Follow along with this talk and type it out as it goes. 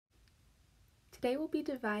Today we'll be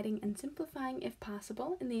dividing and simplifying if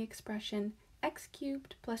possible in the expression x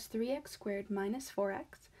cubed plus 3x squared minus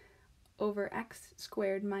 4x over x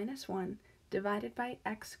squared minus 1 divided by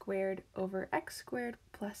x squared over x squared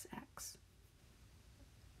plus x.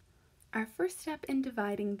 Our first step in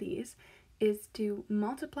dividing these is to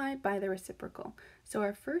multiply by the reciprocal. So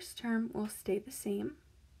our first term will stay the same.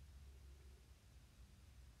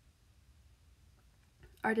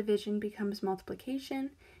 Our division becomes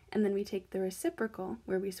multiplication, and then we take the reciprocal,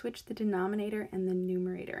 where we switch the denominator and the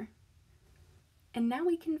numerator. And now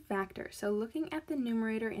we can factor. So looking at the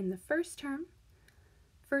numerator in the first term,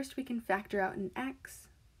 first we can factor out an x.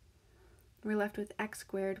 We're left with x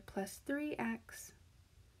squared plus 3x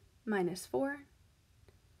minus 4.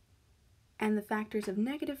 And the factors of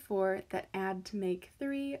negative 4 that add to make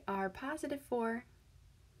 3 are positive 4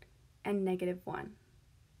 and negative 1.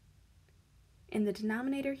 In the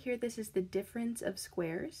denominator here, this is the difference of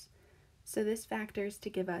squares. So this factors to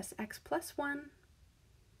give us x plus 1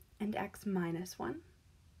 and x minus 1.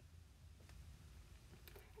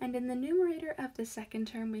 And in the numerator of the second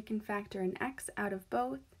term, we can factor an x out of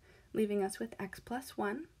both, leaving us with x plus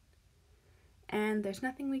 1. And there's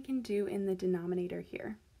nothing we can do in the denominator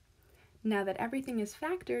here. Now that everything is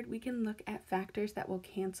factored, we can look at factors that will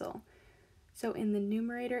cancel. So in the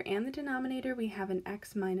numerator and the denominator, we have an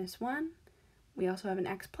x minus 1. We also have an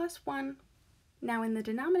x plus 1. Now in the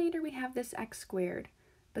denominator we have this x squared,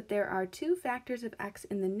 but there are two factors of x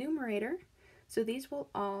in the numerator, so these will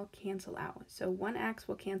all cancel out. So one x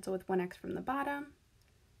will cancel with one x from the bottom,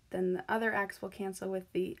 then the other x will cancel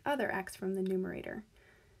with the other x from the numerator.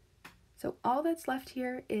 So all that's left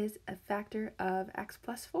here is a factor of x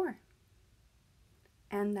plus 4.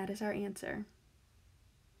 And that is our answer.